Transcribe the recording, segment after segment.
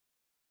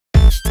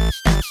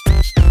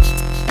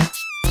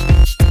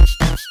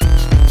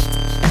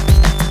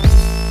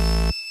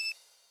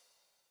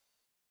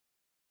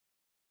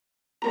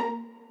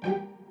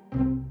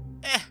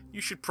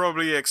You should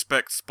probably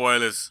expect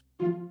spoilers.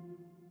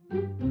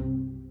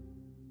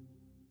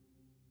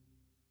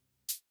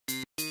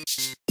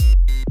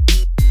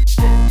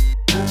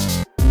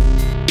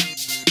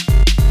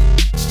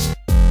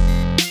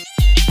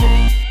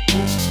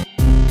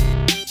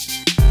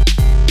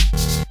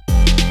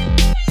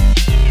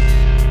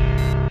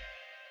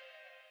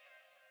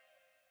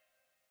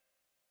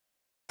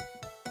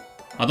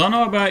 I don't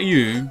know about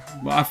you,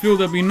 but I feel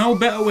there'd be no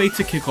better way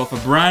to kick off a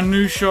brand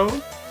new show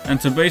than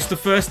to base the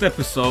first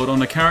episode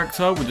on a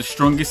character with the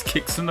strongest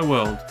kicks in the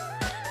world.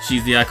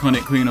 She's the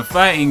iconic queen of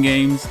fighting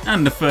games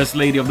and the first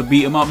lady of the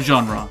beat 'em up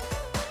genre.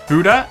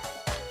 Who that?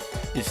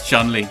 It's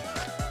Chun-Li.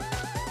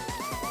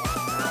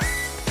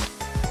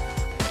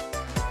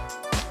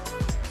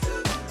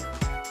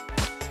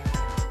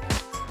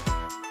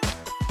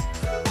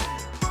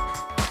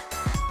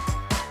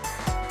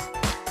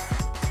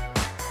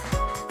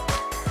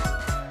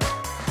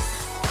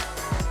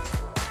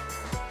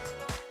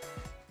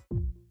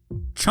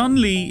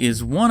 Chun-Li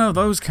is one of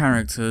those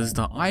characters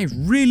that I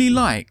really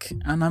like,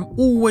 and I'm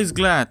always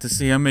glad to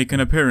see her make an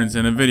appearance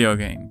in a video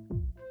game.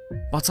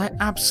 But I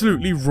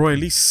absolutely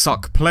royally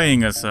suck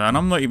playing as her, and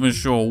I'm not even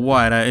sure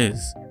why that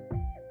is.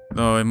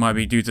 Though it might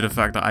be due to the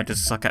fact that I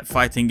just suck at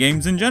fighting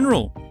games in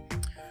general.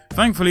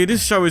 Thankfully,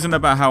 this show isn't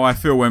about how I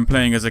feel when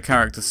playing as a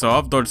character, so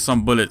I've dodged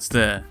some bullets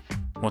there.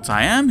 What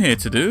I am here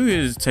to do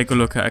is take a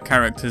look at a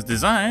character's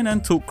design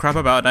and talk crap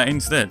about that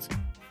instead.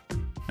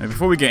 Now,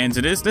 before we get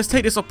into this, let's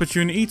take this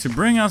opportunity to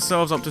bring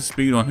ourselves up to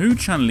speed on who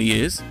Chun-Li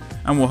is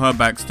and what her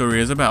backstory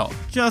is about,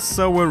 just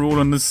so we're all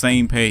on the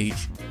same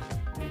page.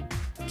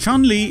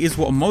 Chun-Li is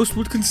what most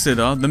would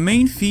consider the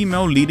main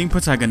female leading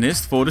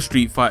protagonist for the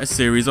Street Fighter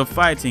series of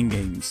fighting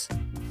games.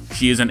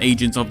 She is an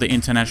agent of the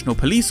international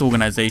police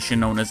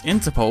organization known as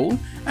Interpol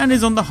and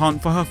is on the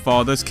hunt for her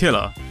father's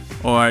killer,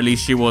 or at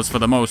least she was for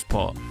the most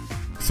part.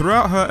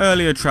 Throughout her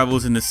earlier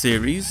travels in the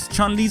series,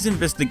 Chun-Li's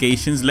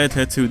investigations led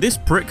her to this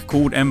prick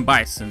called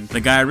M.Bison, the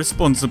guy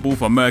responsible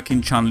for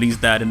murking Chun-Li's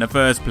dad in the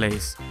first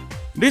place.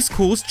 This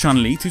caused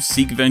Chun-Li to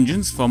seek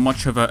vengeance for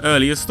much of her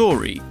earlier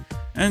story.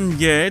 And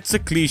yeah, it's a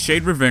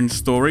cliched revenge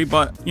story,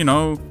 but you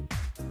know,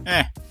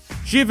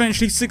 She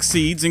eventually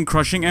succeeds in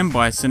crushing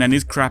M.Bison and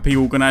his crappy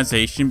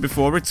organization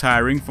before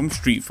retiring from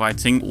street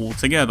fighting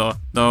altogether,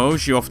 though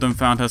she often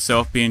found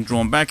herself being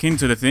drawn back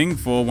into the thing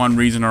for one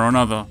reason or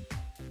another.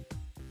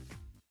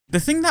 The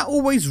thing that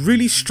always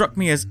really struck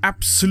me as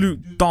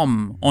absolute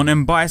dumb on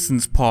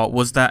M.Bison's part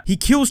was that he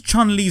kills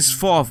Chun-Li's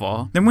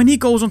father, then when he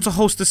goes on to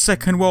host the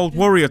Second World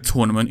Warrior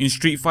tournament in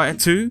Street Fighter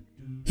 2,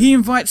 he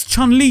invites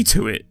Chun-Li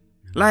to it.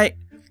 Like,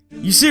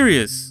 you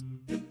serious?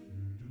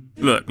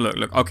 Look,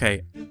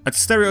 okay, a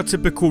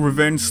stereotypical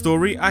revenge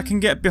story, I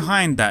can get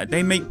behind that,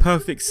 they make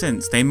perfect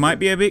sense. They might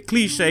be a bit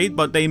cliched,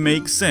 but they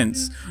make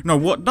sense. No,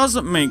 what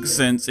doesn't make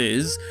sense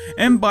is,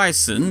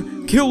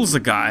 M.Bison kills a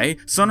guy,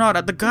 so now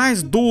that the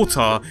guy's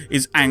daughter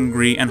is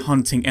angry and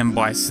hunting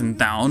M.Bison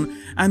down,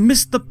 and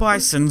Mr.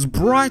 Bison's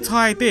bright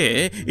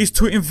idea is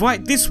to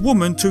invite this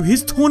woman to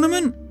his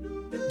tournament?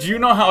 Do you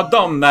know how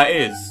dumb that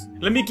is?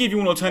 Let me give you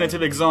an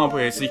alternative example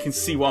here so you can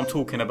see what I'm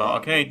talking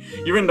about, okay?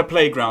 You're in the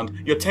playground,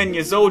 you're 10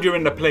 years old, you're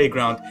in the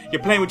playground,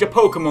 you're playing with your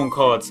Pokemon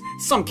cards.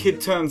 Some kid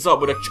turns up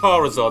with a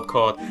Charizard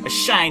card, a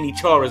shiny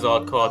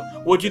Charizard card.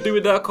 What do you do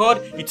with that card?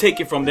 You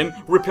take it from them,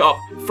 rip it up,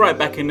 throw it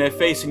back in their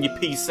face and you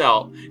peace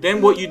out. Then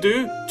what you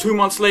do, 2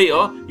 months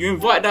later, you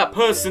invite that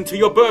person to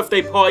your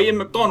birthday party in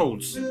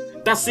McDonald's.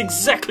 That's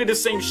exactly the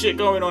same shit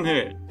going on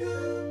here.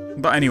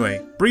 But anyway,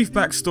 brief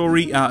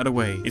backstory out of the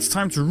way, it's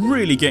time to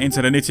really get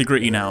into the nitty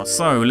gritty now,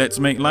 so let's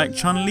make like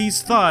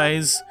Chun-Li's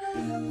thighs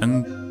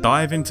and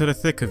dive into the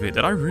thick of it.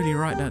 Did I really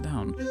write that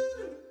down?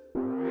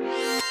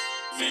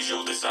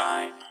 Visual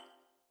design.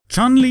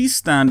 Chun-Li's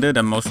standard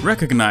and most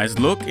recognized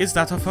look is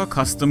that of her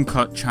custom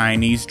cut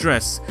Chinese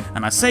dress,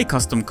 and I say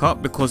custom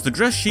cut because the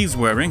dress she's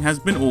wearing has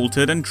been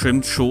altered and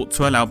trimmed short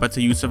to allow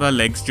better use of her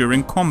legs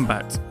during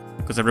combat.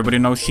 Because everybody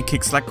knows she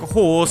kicks like a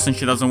horse and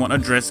she doesn't want her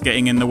dress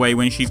getting in the way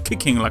when she's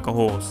kicking like a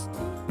horse.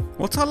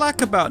 What I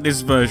like about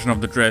this version of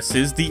the dress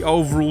is the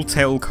overall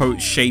tailcoat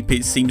shape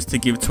it seems to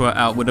give to her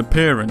outward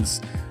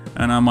appearance.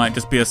 And I might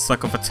just be a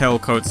sucker for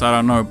tailcoats, I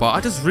don't know, but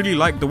I just really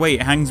like the way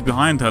it hangs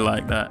behind her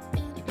like that.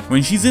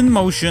 When she's in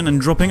motion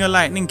and dropping a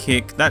lightning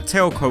kick, that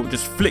tailcoat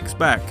just flicks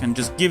back and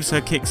just gives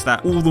her kicks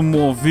that all the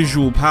more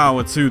visual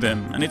power to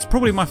them, and it's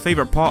probably my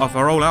favourite part of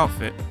her whole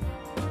outfit.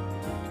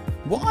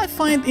 What I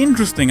find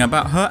interesting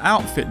about her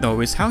outfit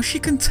though is how she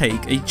can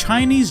take a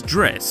Chinese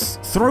dress,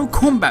 throw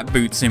combat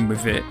boots in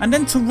with it, and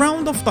then to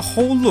round off the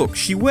whole look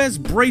she wears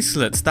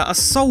bracelets that are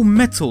so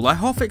metal I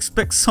half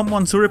expect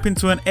someone to rip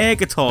into an air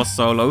guitar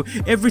solo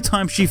every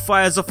time she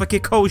fires off a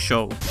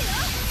Kikosho.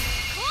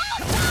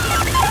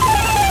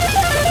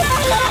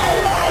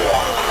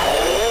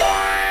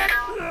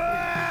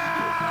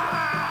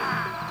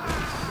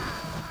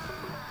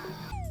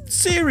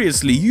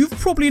 Seriously, you've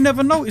probably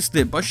never noticed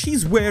it, but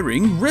she's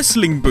wearing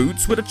wrestling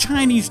boots with a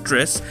Chinese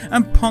dress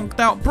and punked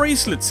out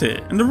bracelets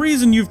here. And the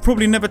reason you've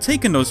probably never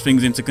taken those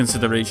things into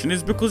consideration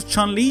is because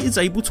Chun-Li is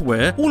able to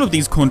wear all of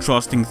these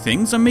contrasting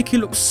things and make it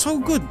look so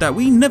good that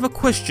we never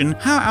question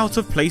how out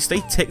of place they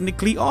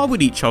technically are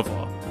with each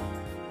other.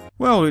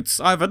 Well,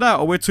 it's either that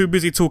or we're too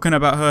busy talking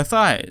about her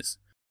thighs.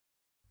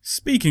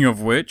 Speaking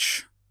of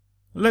which,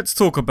 let's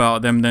talk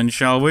about them then,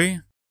 shall we?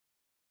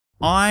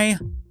 I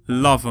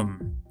love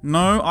them.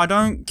 No, I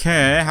don't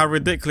care how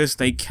ridiculous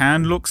they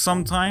can look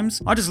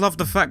sometimes. I just love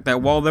the fact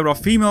that while there are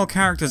female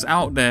characters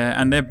out there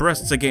and their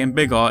breasts are getting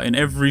bigger in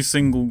every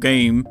single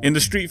game, in the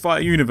Street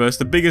Fighter universe,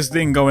 the biggest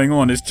thing going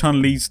on is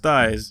Chun-Li's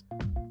thighs.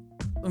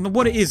 And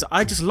what it is,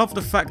 I just love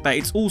the fact that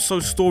it's also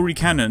story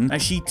canon,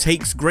 that she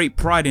takes great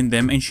pride in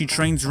them and she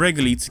trains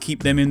regularly to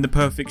keep them in the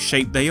perfect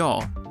shape they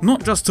are.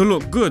 Not just to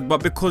look good,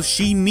 but because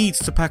she needs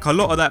to pack a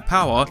lot of that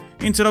power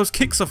into those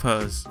kicks of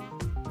hers.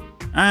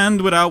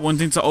 And without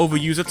wanting to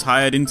overuse a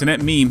tired internet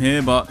meme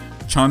here, but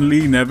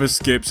Chun-Li never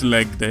skips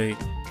leg day.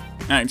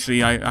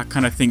 Actually, I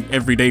kind of think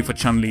every day for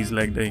Chun-Li's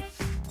leg day.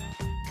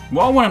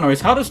 What I want to know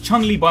is, how does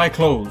Chun-Li buy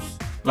clothes?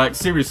 Like,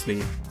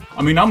 seriously.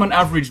 I mean, I'm an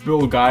average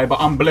build guy, but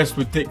I'm blessed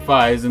with thick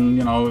thighs and,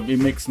 you know, it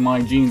makes my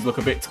jeans look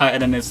a bit tighter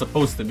than they're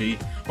supposed to be.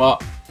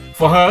 But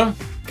for her,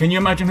 can you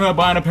imagine her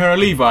buying a pair of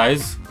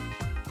Levi's?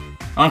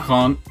 I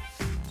can't.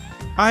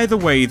 Either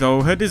way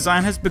though, her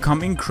design has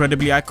become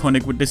incredibly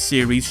iconic with the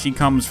series she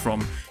comes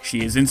from.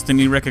 She is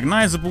instantly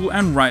recognizable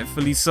and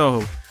rightfully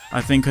so.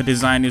 I think her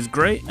design is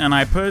great and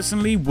I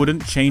personally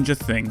wouldn't change a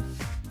thing.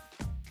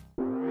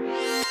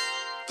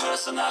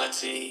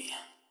 Personality.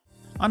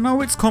 I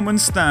know it's common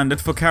standard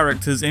for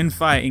characters in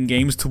fighting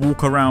games to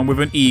walk around with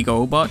an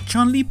ego, but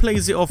Chun-Li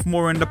plays it off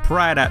more in the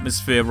pride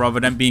atmosphere rather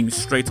than being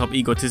straight up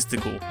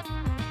egotistical.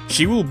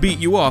 She will beat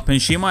you up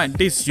and she might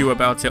diss you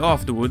about it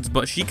afterwards,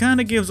 but she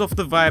kinda gives off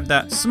the vibe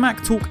that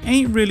smack talk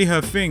ain't really her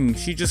thing,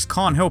 she just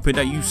can't help it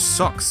that you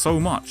suck so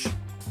much.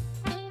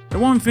 The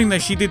one thing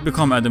that she did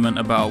become adamant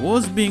about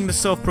was being the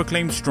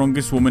self-proclaimed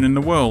strongest woman in the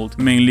world,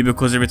 mainly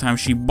because every time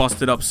she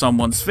busted up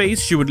someone's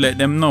face she would let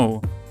them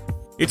know.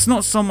 It's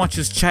not so much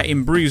as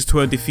chatting Briggs to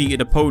her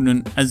defeated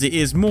opponent as it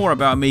is more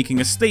about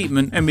making a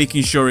statement and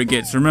making sure it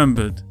gets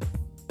remembered.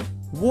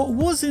 What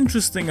was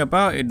interesting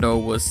about it though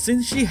was,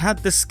 since she had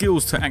the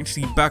skills to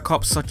actually back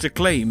up such a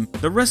claim,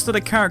 the rest of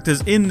the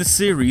characters in the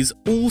series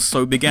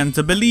also began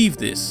to believe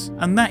this,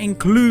 and that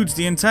includes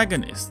the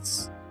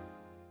antagonists.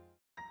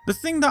 The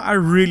thing that I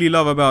really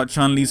love about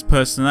Chun-Li's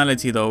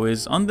personality though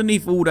is,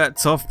 underneath all that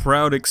tough,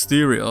 proud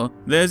exterior,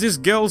 there's this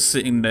girl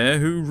sitting there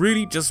who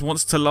really just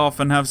wants to laugh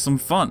and have some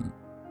fun.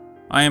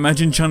 I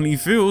imagine Chun-Li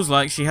feels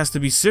like she has to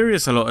be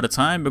serious a lot of the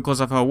time because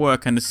of her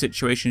work and the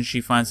situation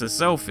she finds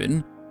herself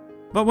in.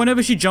 But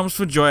whenever she jumps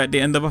for joy at the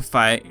end of a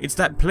fight, it's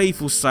that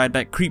playful side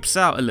that creeps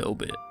out a little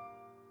bit.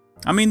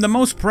 I mean, the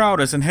most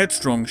proudest and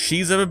headstrong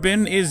she's ever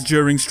been is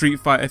during Street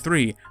Fighter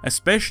 3,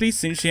 especially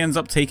since she ends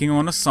up taking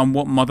on a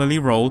somewhat motherly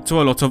role to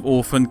a lot of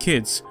orphan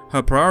kids.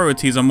 Her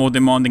priorities are more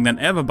demanding than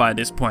ever by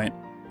this point,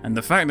 and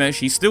the fact that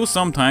she still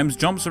sometimes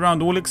jumps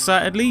around all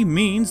excitedly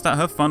means that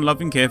her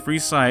fun-loving carefree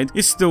side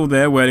is still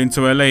there well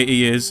into her later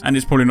years, and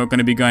is probably not going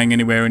to be going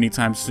anywhere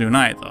anytime soon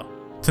either.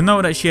 To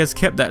know that she has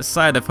kept that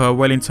side of her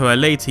well into her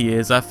later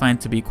years I find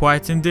to be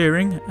quite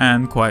endearing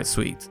and quite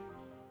sweet.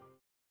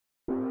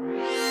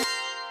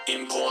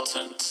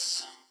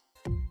 Importance.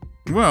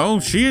 Well,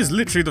 she is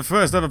literally the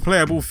first ever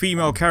playable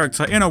female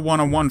character in a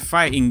one-on-one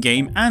fighting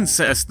game and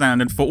set a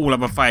standard for all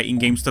other fighting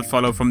games to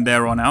follow from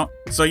there on out.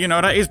 So you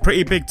know, that is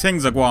pretty big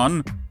things,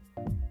 Aguan.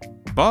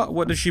 But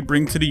what does she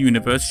bring to the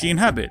universe she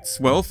inhabits?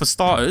 Well, for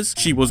starters,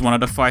 she was one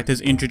of the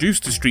fighters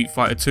introduced to Street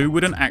Fighter 2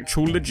 with an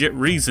actual legit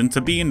reason to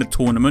be in the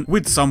tournament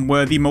with some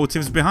worthy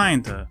motives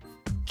behind her.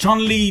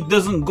 Chun-Li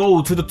doesn't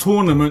go to the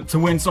tournament to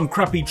win some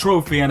crappy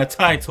trophy and a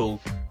title,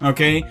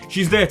 okay?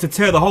 She's there to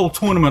tear the whole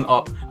tournament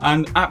up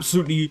and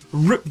absolutely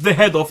rip the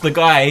head off the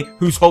guy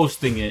who's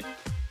hosting it.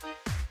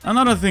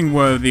 Another thing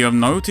worthy of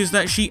note is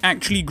that she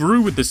actually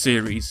grew with the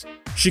series.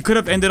 She could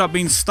have ended up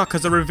being stuck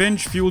as a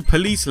revenge-fueled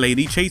police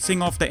lady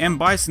chasing after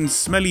M.Bison's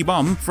smelly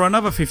bum for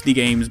another 50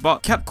 games,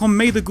 but Capcom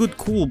made a good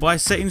call by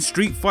setting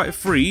Street Fighter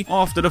 3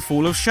 after the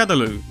fall of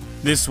Shadaloo.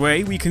 This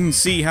way, we can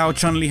see how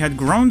Chun-Li had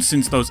grown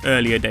since those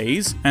earlier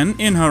days, and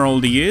in her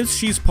older years,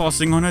 she's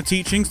passing on her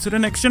teachings to the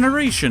next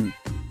generation.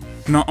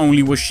 Not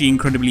only was she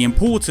incredibly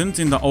important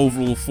in the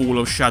overall fall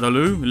of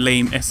Shadaloo,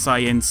 lame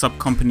SIN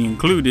sub-company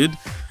included,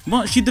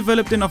 but she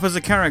developed enough as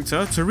a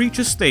character to reach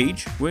a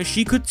stage where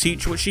she could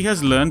teach what she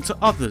has learned to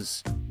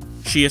others.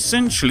 She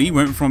essentially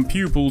went from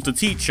pupil to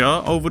teacher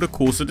over the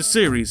course of the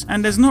series,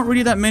 and there's not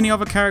really that many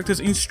other characters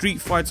in Street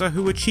Fighter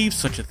who achieve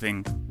such a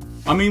thing.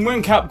 I mean,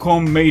 when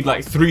Capcom made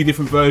like 3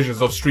 different versions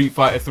of Street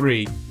Fighter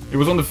 3, it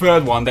was on the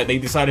 3rd one that they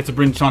decided to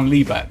bring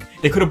Chun-Li back.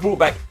 They could have brought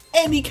back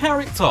any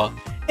character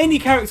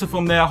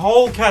from their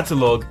whole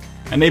catalogue,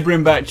 and they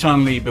bring back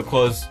Chun-Li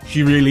because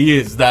she really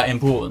is that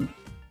important.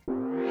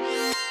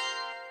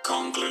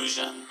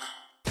 Conclusion.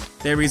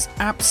 There is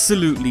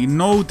absolutely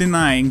no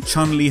denying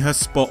Chun-Li her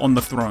spot on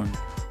the throne.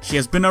 She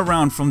has been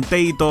around from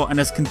day dot and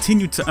has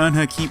continued to earn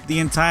her keep the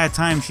entire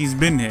time she's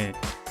been here.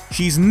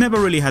 She's never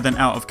really had an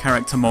out of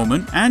character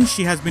moment, and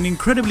she has been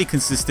incredibly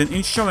consistent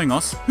in showing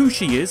us who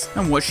she is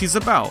and what she's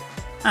about.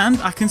 And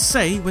I can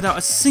say without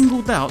a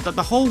single doubt that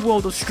the whole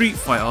world of Street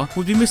Fighter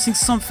would be missing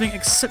something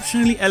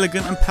exceptionally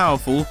elegant and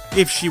powerful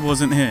if she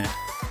wasn't here.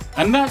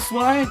 And that's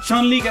why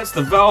Chun-Li gets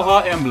the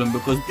Valheart emblem,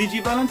 because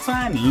DiGi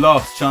Valentine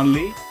loves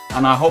Chun-Li,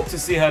 and I hope to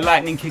see her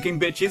lightning kicking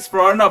bitches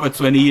for another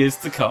 20 years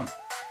to come.